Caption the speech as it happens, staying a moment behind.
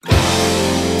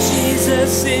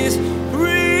Jesus is real.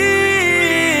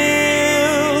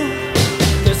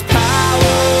 There's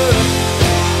power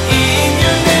in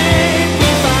your name. We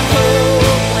find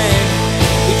hope when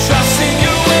we trust in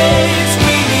your ways.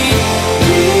 We need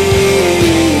real.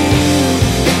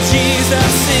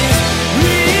 Jesus is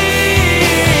real.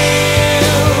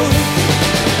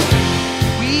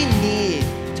 We need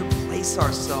to place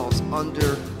ourselves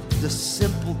under the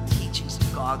simple teachings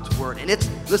of God's word. And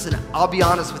listen, I'll be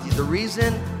honest with you. The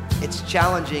reason it's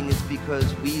challenging is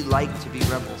because we like to be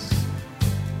rebels.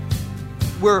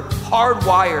 We're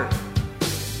hardwired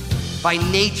by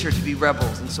nature to be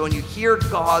rebels. And so when you hear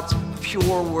God's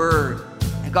pure word,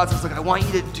 and God says, look, I want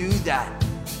you to do that.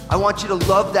 I want you to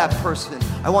love that person.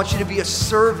 I want you to be a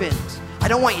servant. I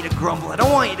don't want you to grumble. I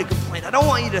don't want you to complain. I don't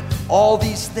want you to all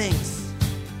these things.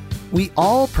 We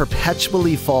all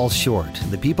perpetually fall short.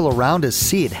 The people around us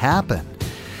see it happen.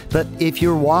 But if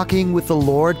you're walking with the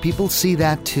Lord, people see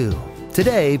that too.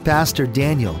 Today, Pastor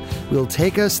Daniel will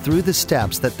take us through the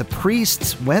steps that the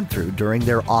priests went through during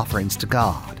their offerings to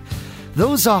God.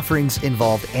 Those offerings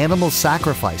involved animal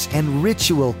sacrifice and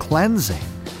ritual cleansing.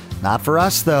 Not for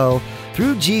us, though.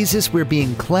 Through Jesus, we're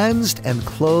being cleansed and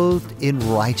clothed in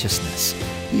righteousness.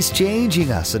 He's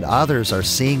changing us, and others are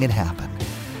seeing it happen.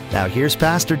 Now here's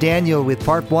Pastor Daniel with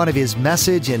part 1 of his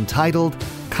message entitled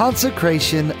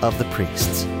Consecration of the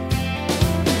Priests.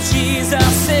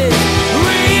 Jesus is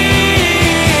real.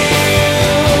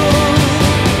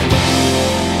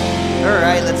 All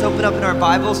right, let's open up in our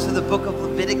Bibles to the book of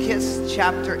Leviticus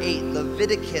chapter 8.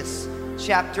 Leviticus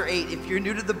chapter 8. If you're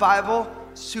new to the Bible,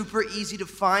 super easy to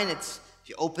find. If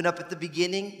you open up at the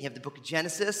beginning, you have the book of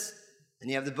Genesis, then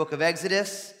you have the book of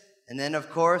Exodus, and then of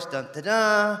course,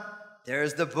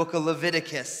 there's the book of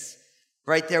Leviticus.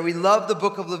 Right there. We love the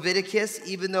book of Leviticus,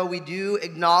 even though we do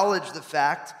acknowledge the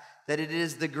fact that it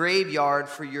is the graveyard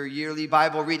for your yearly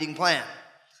Bible reading plan.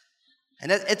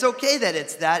 And it's okay that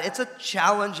it's that. It's a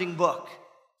challenging book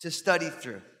to study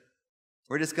through.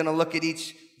 We're just going to look at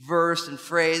each verse and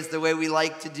phrase the way we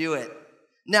like to do it.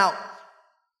 Now,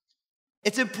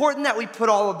 it's important that we put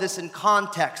all of this in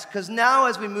context, because now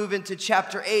as we move into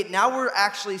chapter 8, now we're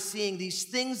actually seeing these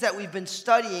things that we've been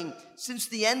studying since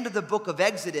the end of the book of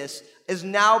Exodus is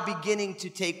now beginning to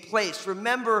take place.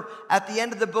 Remember, at the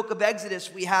end of the book of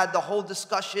Exodus, we had the whole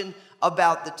discussion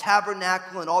about the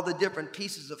tabernacle and all the different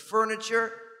pieces of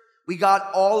furniture. We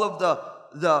got all of the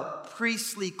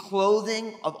priestly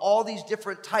clothing of all these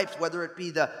different types, whether it be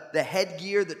the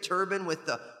headgear, the turban with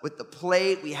the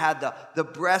plate. We had the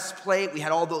breastplate. We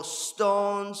had all those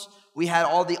stones. We had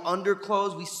all the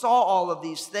underclothes. We saw all of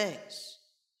these things.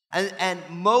 And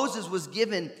Moses was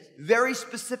given very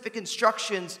specific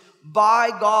instructions by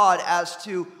God as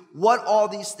to what all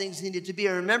these things needed to be.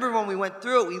 And remember when we went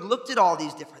through it, we looked at all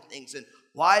these different things and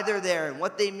why they're there and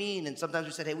what they mean. And sometimes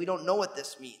we said, hey, we don't know what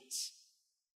this means.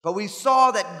 But we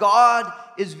saw that God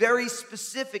is very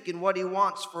specific in what he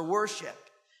wants for worship.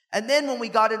 And then when we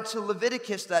got into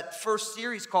Leviticus, that first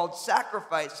series called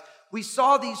Sacrifice, we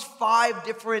saw these 5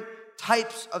 different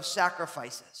types of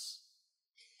sacrifices.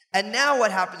 And now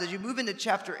what happens as you move into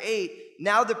chapter 8,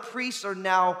 now the priests are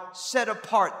now set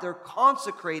apart. They're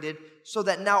consecrated so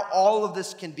that now all of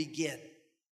this can begin.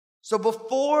 So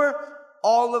before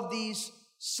all of these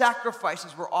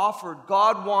sacrifices were offered,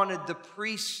 God wanted the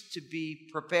priests to be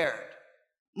prepared.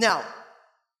 Now,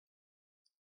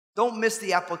 don't miss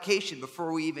the application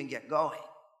before we even get going.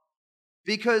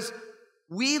 Because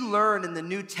we learn in the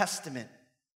New Testament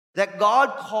that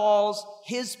God calls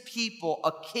his people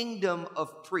a kingdom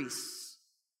of priests.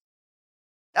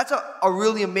 That's a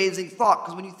really amazing thought,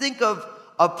 because when you think of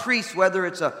a priest, whether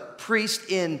it's a priest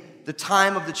in the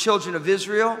time of the children of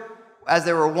Israel, as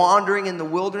they were wandering in the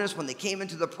wilderness when they came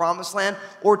into the promised land,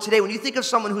 or today, when you think of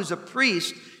someone who's a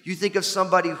priest, you think of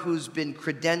somebody who's been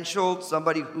credentialed,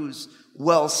 somebody who's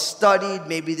well studied,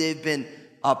 maybe they've been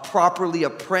properly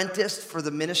apprenticed for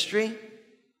the ministry.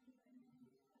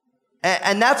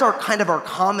 And that's our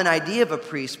common idea of a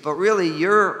priest, but really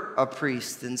you're a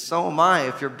priest, and so am I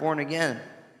if you're born again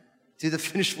through the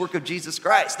finished work of Jesus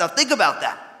Christ. Now think about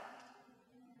that.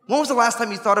 When was the last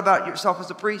time you thought about yourself as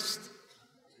a priest?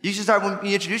 You should start when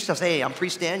you introduce yourself, say, hey, I'm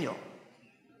Priest Daniel.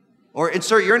 Or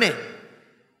insert your name.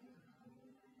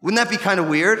 Wouldn't that be kind of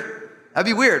weird? That'd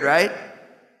be weird, right?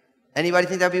 Anybody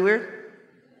think that'd be weird?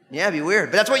 Yeah, it'd be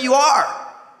weird, but that's what you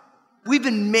are. We've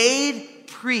been made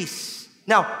priests.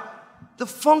 Now, the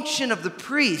function of the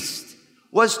priest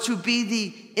was to be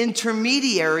the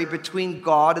intermediary between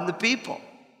God and the people.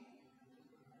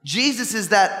 Jesus is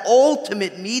that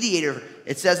ultimate mediator.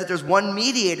 It says that there's one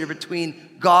mediator between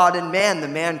God and man, the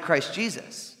man Christ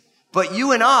Jesus. But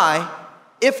you and I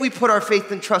if we put our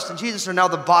faith and trust in Jesus, are now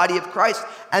the body of Christ.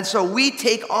 And so we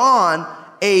take on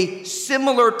a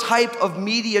similar type of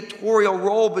mediatorial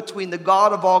role between the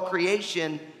God of all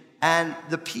creation and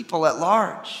the people at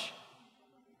large.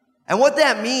 And what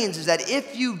that means is that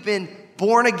if you've been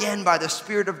born again by the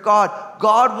Spirit of God,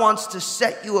 God wants to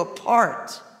set you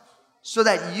apart so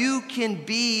that you can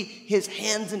be his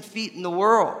hands and feet in the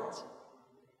world.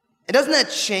 And doesn't that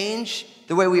change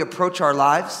the way we approach our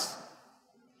lives?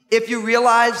 If you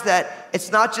realize that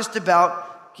it's not just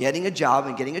about getting a job,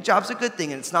 and getting a job's a good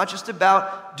thing, and it's not just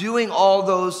about doing all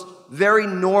those very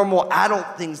normal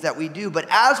adult things that we do, but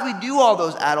as we do all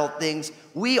those adult things,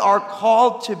 we are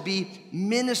called to be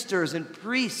ministers and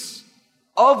priests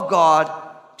of God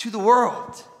to the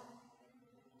world,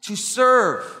 to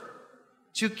serve,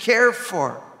 to care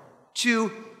for, to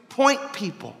point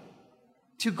people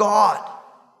to God.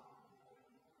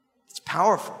 It's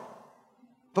powerful.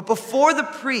 But before the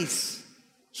priests,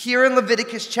 here in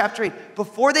Leviticus chapter 8,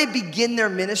 before they begin their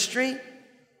ministry,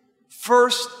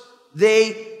 first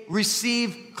they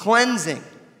receive cleansing.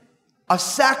 A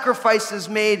sacrifice is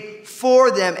made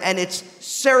for them, and it's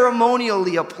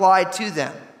ceremonially applied to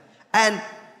them. And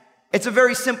it's a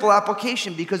very simple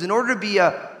application, because in order to be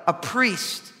a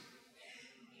priest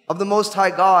of the Most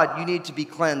High God, you need to be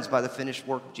cleansed by the finished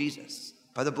work of Jesus,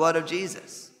 by the blood of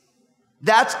Jesus.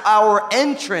 That's our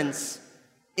entrance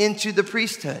into the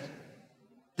priesthood.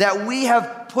 That we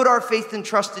have put our faith and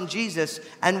trust in Jesus,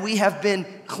 and we have been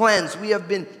cleansed, we have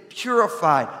been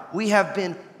purified, we have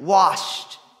been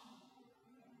washed.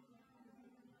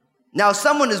 Now,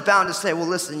 someone is bound to say, well,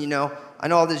 listen, I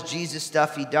know all this Jesus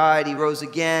stuff, he died, he rose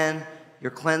again, you're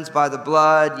cleansed by the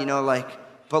blood,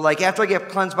 but after I get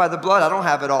cleansed by the blood, I don't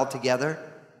have it all together.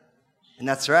 And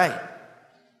that's right.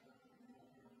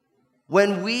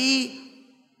 When we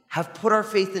have put our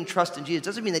faith and trust in Jesus, it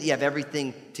doesn't mean that you have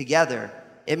everything together.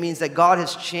 It means that God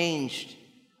has changed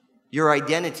your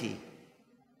identity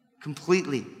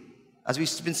completely. As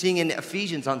we've been seeing in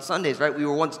Ephesians on Sundays, right? We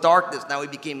were once darkness, now we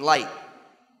became light.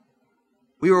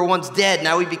 We were once dead,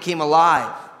 now we became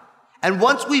alive. And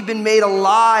once we've been made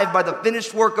alive by the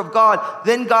finished work of God,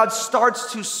 then God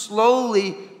starts to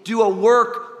slowly do a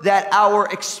work that our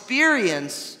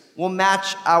experience will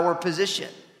match our position.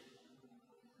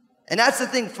 And that's the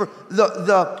thing, for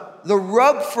the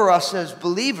rub for us as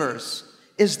believers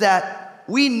is that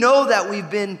we know that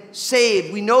we've been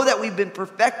saved, we know that we've been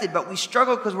perfected, but we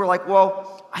struggle because we're like,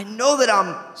 well, I know that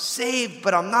I'm saved,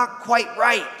 but I'm not quite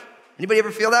right. Anybody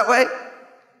ever feel that way?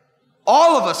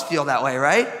 All of us feel that way,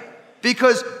 right?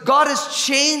 Because God has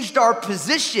changed our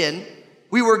position.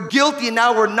 We were guilty and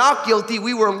now we're not guilty.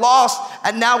 We were lost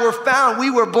and now we're found. We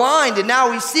were blind and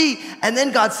now we see. And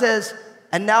then God says,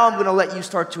 and now I'm going to let you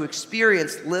start to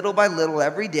experience little by little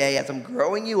every day as I'm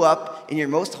growing you up in your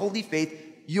most holy faith,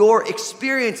 your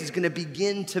experience is going to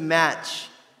begin to match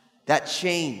that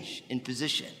change in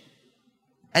position.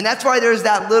 And that's why there's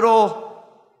that little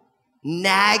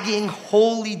nagging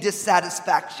holy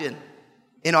dissatisfaction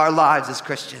in our lives as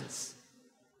Christians.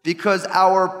 Because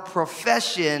our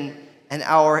profession and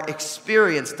our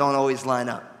experience don't always line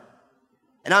up.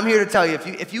 And I'm here to tell you,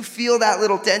 if you feel that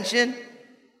little tension,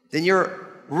 then you're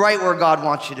right where God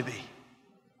wants you to be.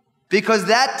 Because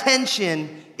that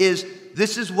tension is,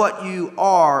 this is what you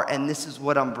are, and this is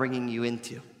what I'm bringing you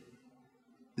into.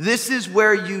 This is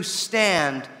where you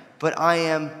stand, but I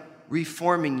am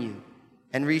reforming you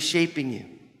and reshaping you.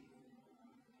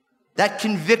 That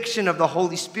conviction of the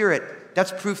Holy Spirit,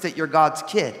 that's proof that you're God's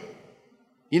kid.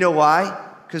 You know why?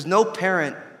 Because no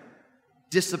parent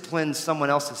disciplines someone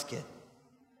else's kid.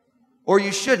 Or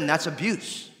you shouldn't, that's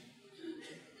abuse.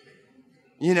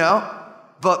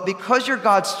 But because you're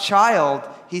God's child,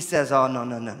 he says, oh, no,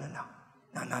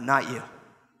 not you.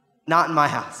 Not in my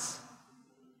house.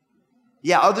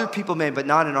 Yeah, other people may, but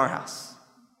not in our house.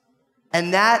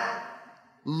 And that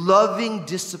loving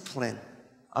discipline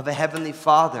of a heavenly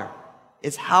Father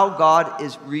is how God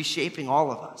is reshaping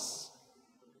all of us.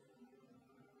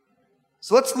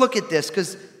 So let's look at this,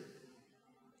 because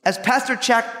as Pastor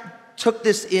Chuck took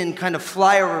this in kind of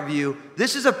flyer review,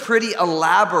 this is a pretty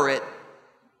elaborate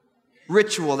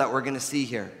ritual that we're going to see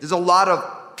here. There's a lot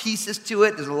of pieces to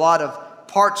it. There's a lot of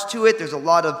parts to it. There's a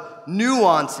lot of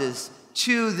nuances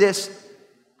to this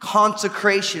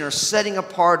consecration or setting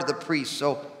apart of the priest.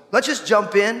 So let's just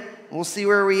jump in and we'll see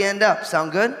where we end up.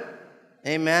 Sound good?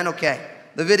 Amen. Okay.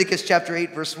 Leviticus chapter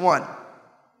 8, verse 1.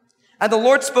 And the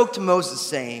Lord spoke to Moses,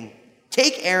 saying,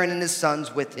 take Aaron and his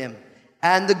sons with him,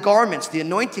 and the garments, the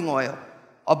anointing oil,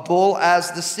 a bull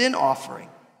as the sin offering,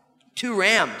 2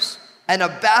 rams, and a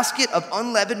basket of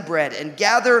unleavened bread, and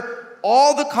gather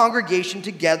all the congregation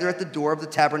together at the door of the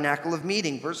tabernacle of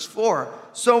meeting. Verse 4,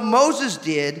 so Moses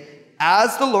did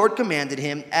as the Lord commanded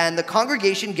him, and the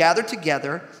congregation gathered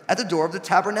together at the door of the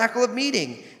tabernacle of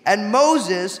meeting. And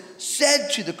Moses said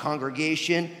to the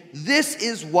congregation, this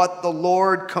is what the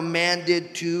Lord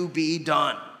commanded to be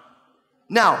done.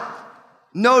 Now,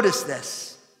 notice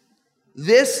this.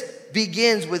 This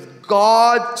begins with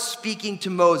God speaking to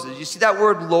Moses. You see that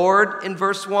word Lord in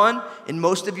verse 1? In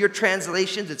most of your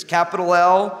translations, it's capital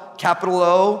L, capital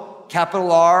O,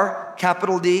 capital R,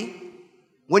 capital D.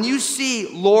 When you see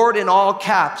Lord in all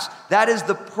caps, that is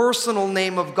the personal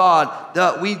name of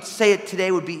God. We'd say it today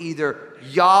would be either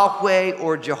Yahweh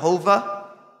or Jehovah.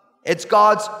 It's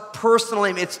God's personal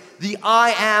name. It's the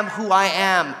I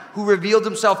am who revealed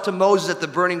himself to Moses at the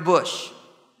burning bush.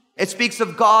 It speaks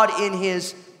of God in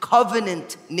his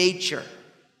covenant nature.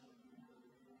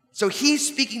 So he's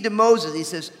speaking to Moses. He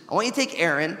says, I want you to take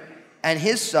Aaron and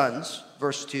his sons,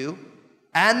 verse 2,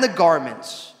 and the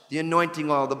garments, the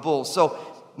anointing oil, the bulls. So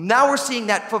now we're seeing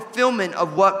that fulfillment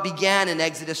of what began in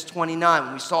Exodus 29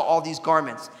 when we saw all these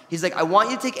garments. He's like, I want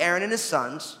you to take Aaron and his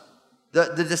sons,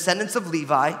 the descendants of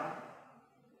Levi,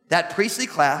 that priestly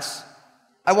class.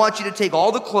 I want you to take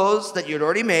all the clothes that you had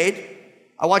already made.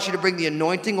 I want you to bring the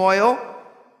anointing oil.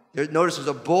 Notice there's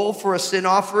a bull for a sin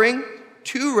offering,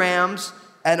 2 rams,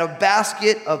 and a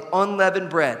basket of unleavened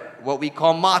bread, what we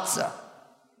call matzah.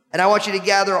 And I want you to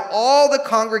gather all the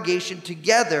congregation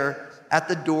together at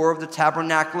the door of the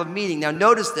tabernacle of meeting. Now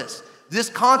notice this. This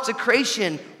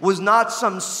consecration was not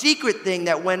some secret thing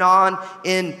that went on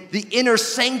in the inner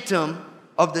sanctum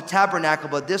of the tabernacle,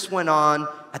 but this went on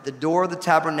at the door of the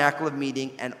tabernacle of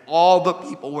meeting, and all the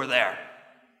people were there.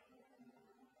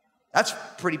 That's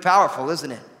pretty powerful,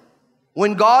 isn't it?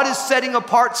 When God is setting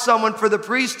apart someone for the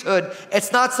priesthood,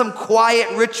 it's not some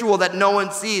quiet ritual that no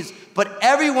one sees, but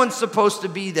everyone's supposed to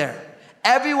be there.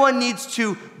 Everyone needs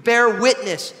to bear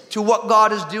witness to what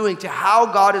God is doing, to how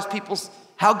God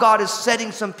is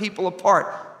setting some people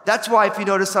apart. That's why, if you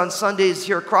notice on Sundays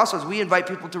here at Crossroads, we invite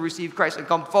people to receive Christ and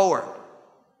come forward.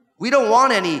 We don't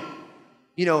want any,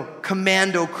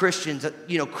 commando Christians,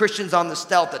 Christians on the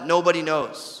stealth that nobody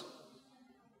knows.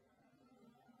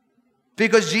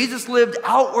 Because Jesus lived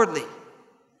outwardly,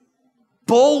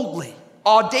 boldly,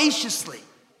 audaciously.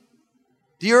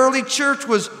 The early church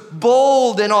was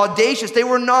bold and audacious. They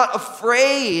were not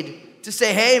afraid to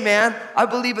say, hey man, I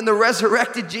believe in the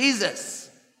resurrected Jesus.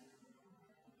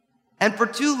 And for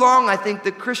too long, I think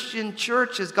the Christian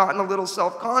church has gotten a little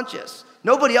self-conscious.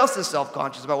 Nobody else is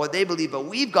self-conscious about what they believe, but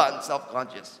we've gotten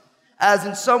self-conscious. As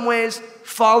in some ways,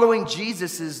 following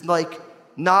Jesus is like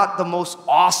not the most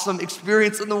awesome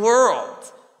experience in the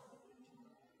world.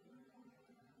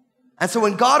 And so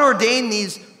when God ordained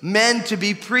these men to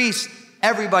be priests,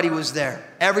 everybody was there.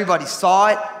 Everybody saw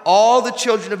it. All the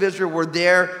children of Israel were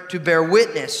there to bear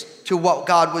witness to what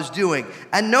God was doing.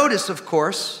 And notice, of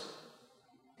course,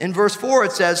 in verse 4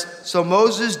 it says, so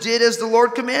Moses did as the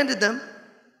Lord commanded them.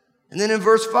 And then in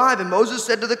verse 5, and Moses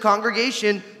said to the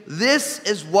congregation, this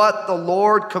is what the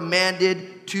Lord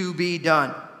commanded to be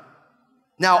done.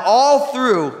 Now, all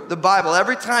through the Bible,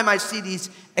 every time I see these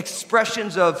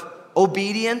expressions of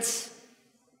obedience,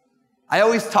 I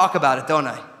always talk about it, don't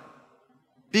I?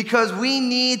 Because we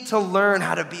need to learn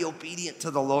how to be obedient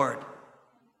to the Lord.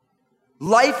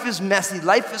 Life is messy,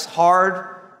 life is hard,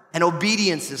 and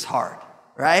obedience is hard,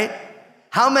 right?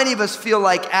 How many of us feel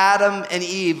like Adam and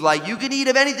Eve, like you can eat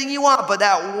of anything you want, but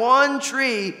that one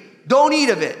tree, don't eat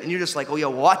of it. And you're just like, oh yeah,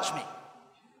 watch me.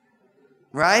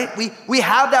 Right? We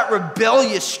have that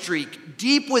rebellious streak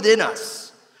deep within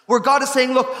us where God is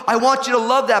saying, look, I want you to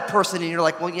love that person. And you're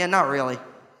like, well, yeah, not really.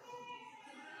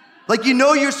 Like,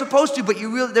 you're supposed to, but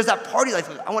there's that party like,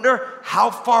 I wonder how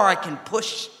far I can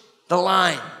push the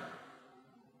line.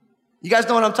 You guys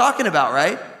know what I'm talking about,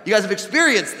 right? You guys have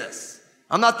experienced this.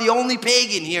 I'm not the only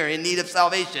pagan here in need of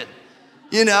salvation.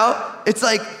 It's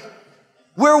like,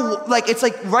 it's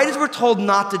like right as we're told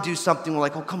not to do something, we're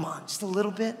like, oh, come on, just a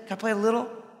little bit. Can I play a little?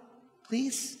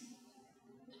 Please?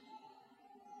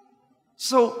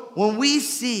 So when we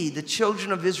see the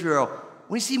children of Israel,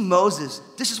 when we see Moses,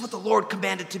 this is what the Lord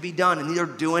commanded to be done, and they're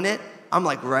doing it, I'm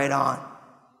like, right on.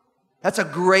 That's a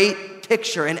great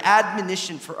picture, an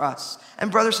admonition for us.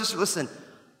 And brother, sister, listen,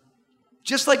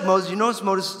 just like Moses, you notice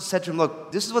Moses said to him,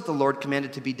 look, this is what the Lord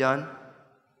commanded to be done.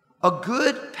 A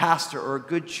good pastor or a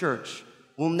good church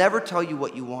will never tell you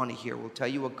what you want to hear. We'll tell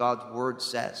you what God's word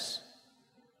says.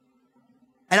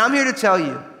 And I'm here to tell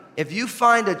you, if you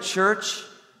find a church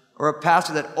or a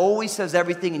pastor that always says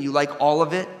everything and you like all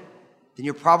of it, then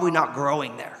you're probably not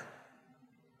growing there.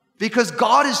 Because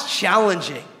God is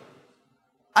challenging.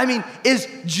 I mean, is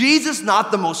Jesus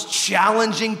not the most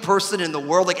challenging person in the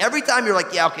world? Like every time you're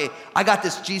like, yeah, okay, I got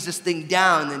this Jesus thing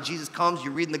down, and then Jesus comes,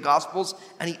 you're reading the Gospels,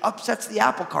 and he upsets the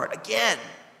apple cart again.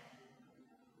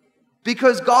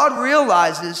 Because God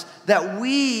realizes that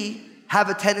we have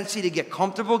a tendency to get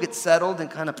comfortable, get settled,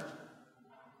 and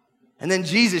and then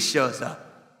Jesus shows up.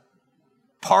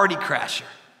 Party crasher.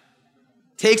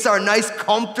 Takes our nice,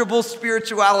 comfortable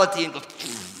spirituality and goes,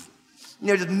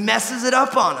 just messes it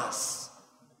up on us.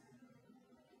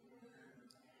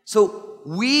 So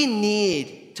we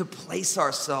need to place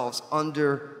ourselves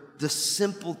under the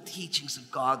simple teachings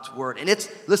of God's word. And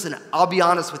listen, I'll be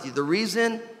honest with you. The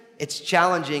reason it's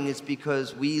challenging is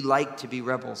because we like to be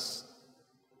rebels.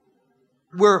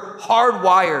 We're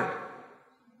hardwired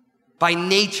by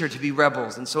nature to be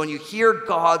rebels. And so when you hear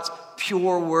God's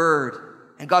pure word,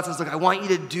 and God says, look, I want you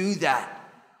to do that.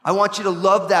 I want you to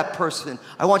love that person.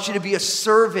 I want you to be a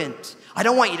servant. I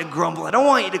don't want you to grumble. I don't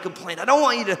want you to complain. I don't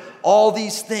want you to all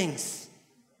these things.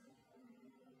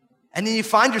 And then you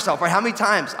find yourself, right? How many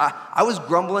times? I was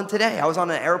grumbling today. I was on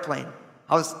an airplane.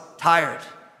 I was tired.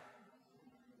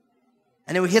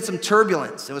 And then we hit some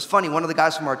turbulence. It was funny. One of the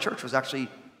guys from our church was actually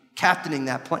captaining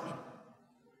that plane.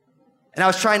 And I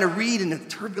was trying to read in the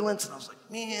turbulence, and I was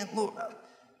like, man, Lord.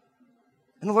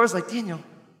 And the Lord's like, Daniel,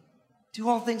 do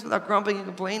all things without grumbling and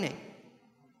complaining.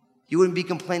 You wouldn't be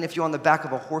complaining if you're on the back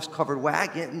of a horse-covered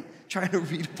wagon trying to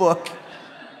read a book.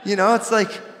 It's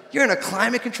like you're in a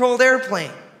climate-controlled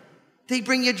airplane. They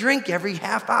bring you a drink every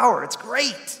half hour. It's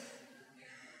great.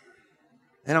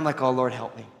 And I'm like, oh, Lord,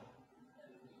 help me.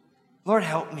 Lord,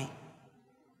 help me.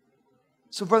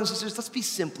 So brothers and sisters, let's be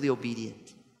simply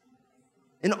obedient.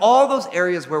 In all those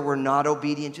areas where we're not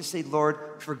obedient, just say, Lord,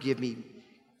 forgive me.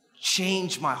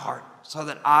 Change my heart so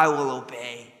that I will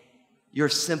obey your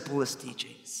simplest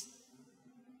teachings.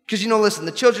 Because listen,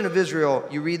 the children of Israel,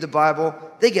 you read the Bible,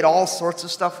 they get all sorts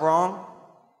of stuff wrong.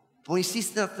 But when you see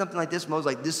something like this, Moses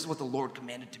like, this is what the Lord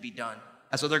commanded to be done.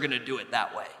 And so they're going to do it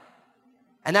that way.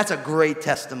 And that's a great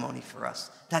testimony for us.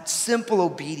 That simple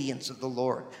obedience of the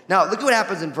Lord. Now, look at what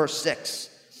happens in verse 6.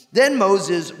 Then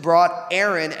Moses brought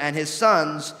Aaron and his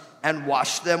sons and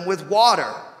washed them with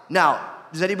water. Now,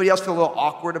 does anybody else feel a little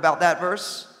awkward about that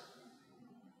verse?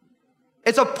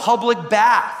 It's a public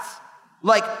bath.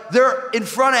 Like they're in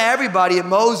front of everybody and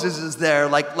Moses is there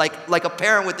like a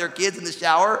parent with their kids in the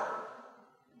shower.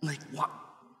 Like, what?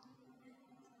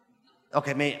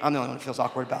 Okay, maybe I'm the only one who feels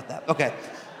awkward about that. Okay.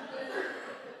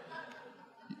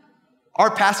 Our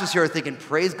pastors here are thinking,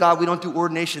 praise God, we don't do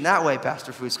ordination that way,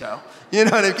 Pastor Fusco.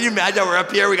 Can you imagine we're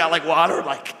up here, we got water,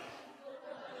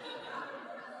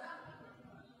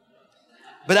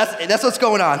 But that's what's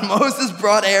going on. Moses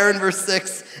brought Aaron, verse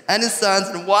 6, and his sons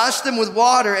and washed them with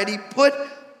water, and he put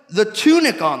the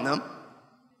tunic on them,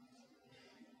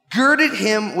 girded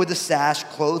him with a sash,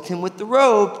 clothed him with the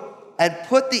robe, and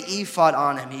put the ephod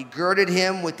on him. He girded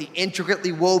him with the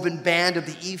intricately woven band of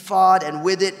the ephod, and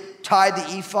with it tied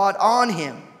the ephod on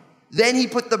him. Then he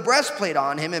put the breastplate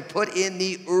on him and put in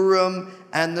the Urim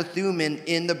and the Thummim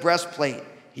in the breastplate.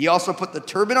 He also put the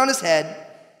turban on his head.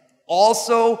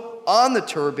 Also on the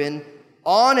turban,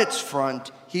 on its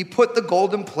front, he put the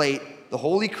golden plate, the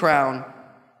holy crown,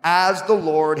 as the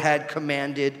Lord had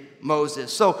commanded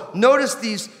Moses. So notice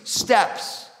these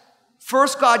steps.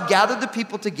 First, God gathered the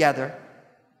people together,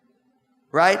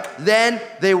 right? Then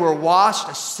they were washed,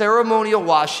 a ceremonial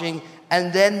washing,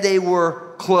 and then they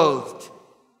were clothed,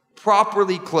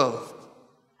 properly clothed.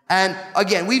 And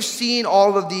again, we've seen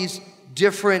all of these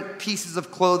different pieces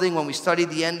of clothing when we studied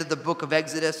the end of the book of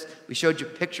Exodus. We showed you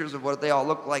pictures of what they all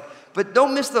look like. But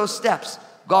don't miss those steps.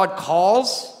 God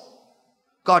calls,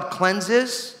 God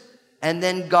cleanses, and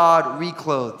then God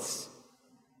reclothes.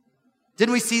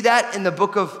 Didn't we see that in the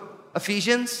book of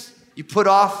Ephesians? You put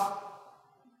off,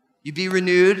 you be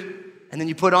renewed, and then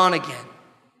you put on again.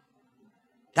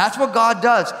 That's what God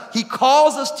does. He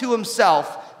calls us to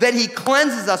himself, then he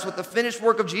cleanses us with the finished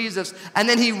work of Jesus, and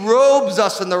then he robes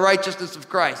us in the righteousness of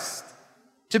Christ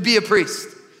to be a priest,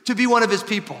 to be one of his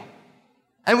people.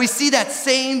 And we see that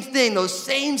same thing, those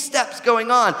same steps going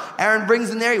on. Aaron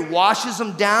brings in there, he washes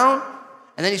them down,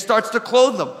 and then he starts to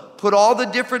clothe them, put all the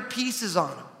different pieces on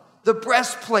them. The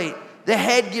breastplate, the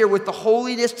headgear with the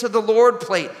holiness to the Lord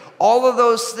plate, all of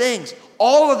those things.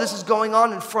 All of this is going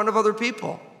on in front of other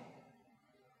people.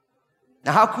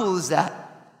 Now, how cool is that?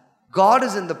 God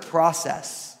is in the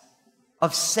process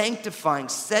of sanctifying,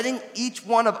 setting each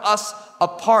one of us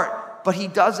apart, but he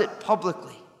does it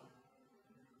publicly.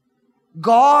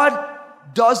 God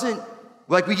doesn't,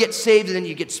 like we get saved and then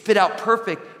you get spit out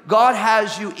perfect. God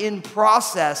has you in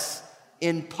process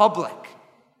in public.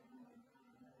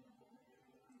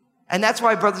 And that's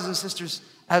why, brothers and sisters,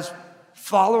 as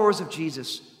followers of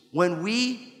Jesus, when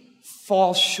we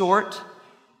fall short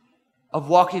of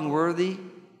walking worthy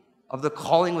of the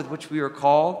calling with which we are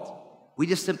called, we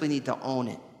just simply need to own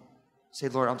it. Say,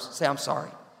 Lord, I'm sorry.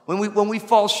 When we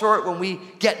fall short, when we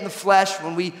get in the flesh,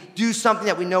 when we do something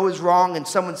that we know is wrong and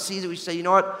someone sees it, we say, you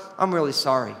know what? I'm really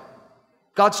sorry.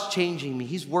 God's changing me.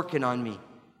 He's working on me.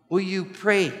 Will you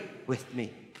pray with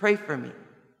me? Pray for me.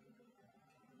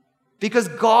 Because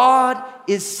God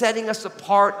is setting us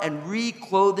apart and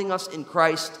reclothing us in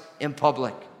Christ in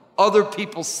public. Other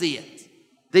people see it.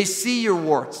 They see your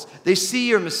warts. They see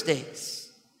your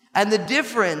mistakes. And the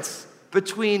difference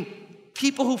between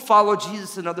people who follow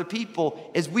Jesus and other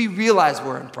people is we realize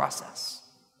we're in process.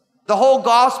 The whole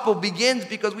gospel begins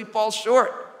because we fall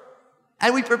short.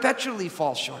 And we perpetually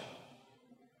fall short.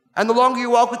 And the longer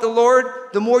you walk with the Lord,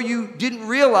 the more you didn't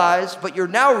realize, but you're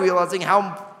now realizing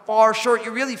how far short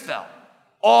you really fell.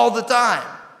 All the time.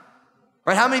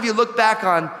 Right? How many of you look back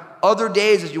on other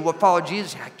days as you follow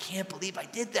Jesus? I can't believe I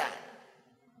did that.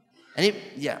 And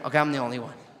okay, I'm the only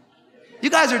one. You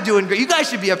guys are doing great. You guys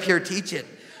should be up here teaching.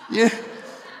 Yeah.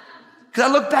 Because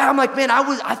I look back, I'm like, man,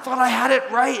 I thought I had it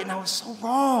right, and I was so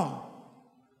wrong.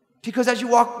 Because as you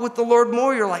walk with the Lord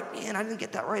more, you're like, man, I didn't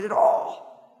get that right at all.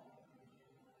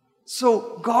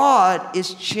 So God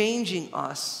is changing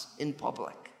us in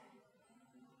public.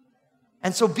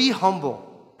 And so be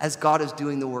humble as God is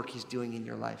doing the work he's doing in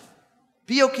your life.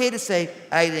 Be okay to say,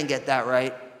 I didn't get that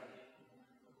right.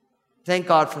 Thank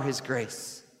God for his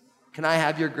grace. Can I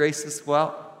have your grace as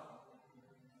well?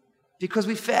 Because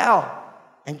we fail,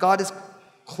 and God is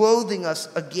clothing us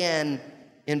again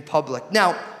in public.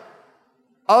 Now,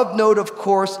 of note, of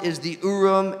course, is the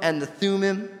Urim and the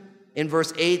Thummim in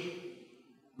verse 8,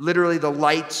 literally the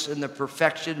lights and the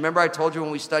perfection. Remember I told you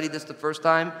when we studied this the first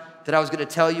time that I was going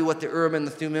to tell you what the Urim and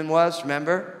the Thummim was,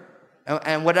 remember?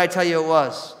 And what did I tell you it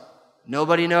was?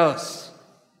 Nobody knows.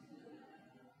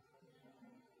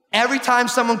 Every time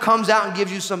someone comes out and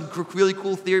gives you some really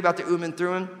cool theory about the Urim and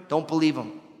Thummim, don't believe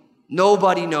them.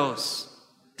 Nobody knows.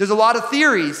 There's a lot of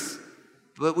theories,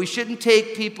 but we shouldn't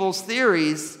take people's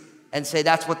theories and say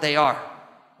that's what they are.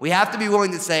 We have to be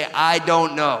willing to say, I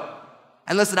don't know.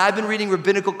 And listen, I've been reading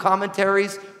rabbinical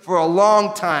commentaries for a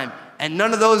long time, and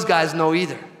none of those guys know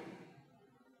either.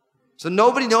 So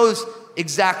nobody knows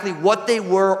exactly what they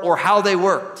were or how they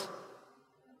worked.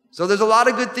 So there's a lot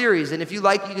of good theories, and if you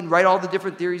like, you can write all the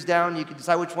different theories down. You can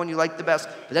decide which one you like the best,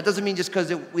 but that doesn't mean just because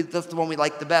that's the one we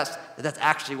like the best, that that's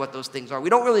actually what those things are. We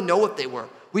don't really know what they were.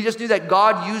 We just knew that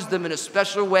God used them in a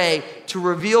special way to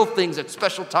reveal things at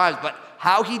special times, but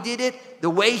how he did it, the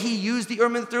way he used the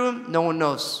Urim and Thummim, no one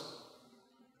knows.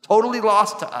 Totally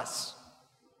lost to us.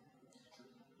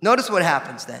 Notice what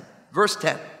happens then. Verse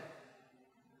 10.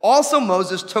 Also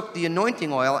Moses took the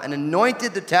anointing oil and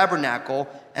anointed the tabernacle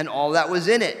and all that was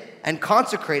in it, and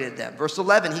consecrated them. Verse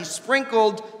 11, he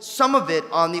sprinkled some of it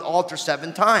on the altar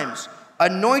 7 times,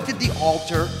 anointed the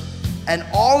altar and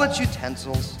all its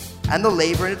utensils and the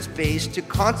laver in its base to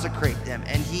consecrate them.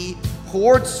 And he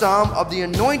poured some of the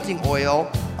anointing oil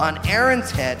on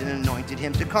Aaron's head and anointed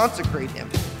him to consecrate him.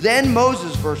 Then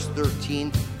Moses, verse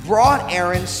 13, brought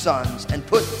Aaron's sons and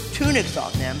put tunics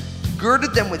on them,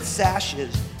 girded them with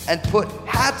sashes, and put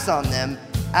hats on them,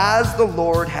 as the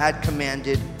Lord had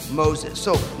commanded Moses.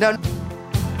 So now,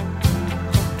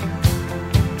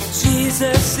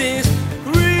 Jesus is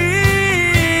real.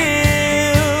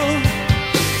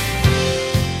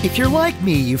 If you're like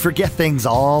me, you forget things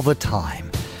all the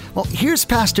time. Well, here's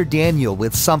Pastor Daniel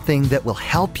with something that will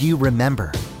help you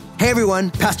remember. Hey everyone,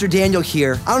 Pastor Daniel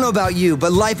here. I don't know about you,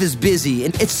 but life is busy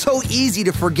and it's so easy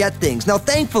to forget things. Now,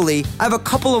 thankfully, I have a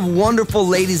couple of wonderful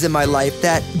ladies in my life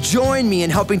that join me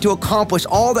in helping to accomplish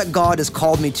all that God has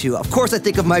called me to. Of course, I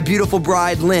think of my beautiful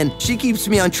bride, Lynn. She keeps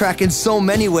me on track in so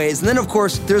many ways. And then, of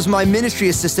course, there's my ministry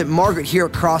assistant, Margaret, here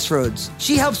at Crossroads.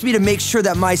 She helps me to make sure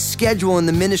that my schedule in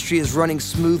the ministry is running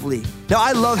smoothly. Now,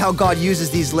 I love how God uses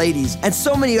these ladies and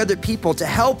so many other people to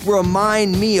help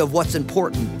remind me of what's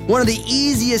important. One of the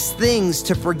easiest things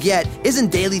to forget isn't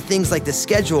daily things like the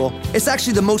schedule. It's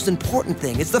actually the most important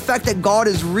thing. It's the fact that God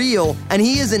is real and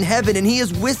he is in heaven and he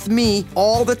is with me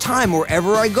all the time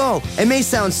wherever I go. It may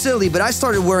sound silly, but I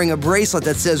started wearing a bracelet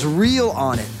that says real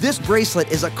on it. This bracelet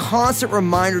is a constant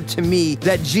reminder to me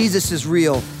that Jesus is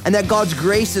real and that God's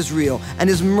grace is real and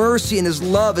his mercy and his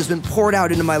love has been poured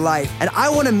out into my life. And I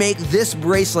want to make this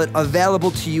bracelet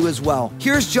available to you as well.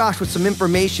 Here's Josh with some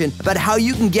information about how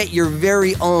you can get your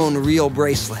very own real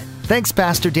bracelet. Thanks,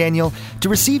 Pastor Daniel. To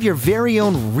receive your very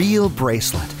own real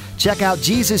bracelet, check out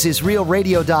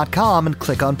JesusIsRealRadio.com and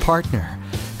click on Partner.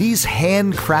 These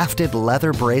handcrafted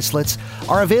leather bracelets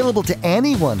are available to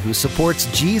anyone who supports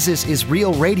Jesus is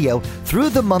Real Radio through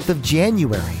the month of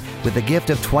January with a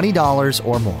gift of $20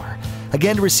 or more.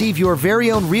 Again, to receive your very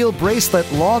own real bracelet,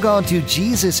 log on to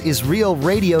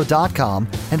JesusIsRealRadio.com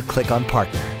and click on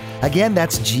Partner. Again,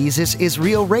 that's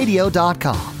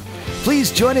JesusIsRealRadio.com.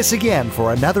 Please join us again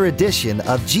for another edition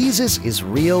of Jesus is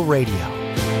Real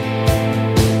Radio.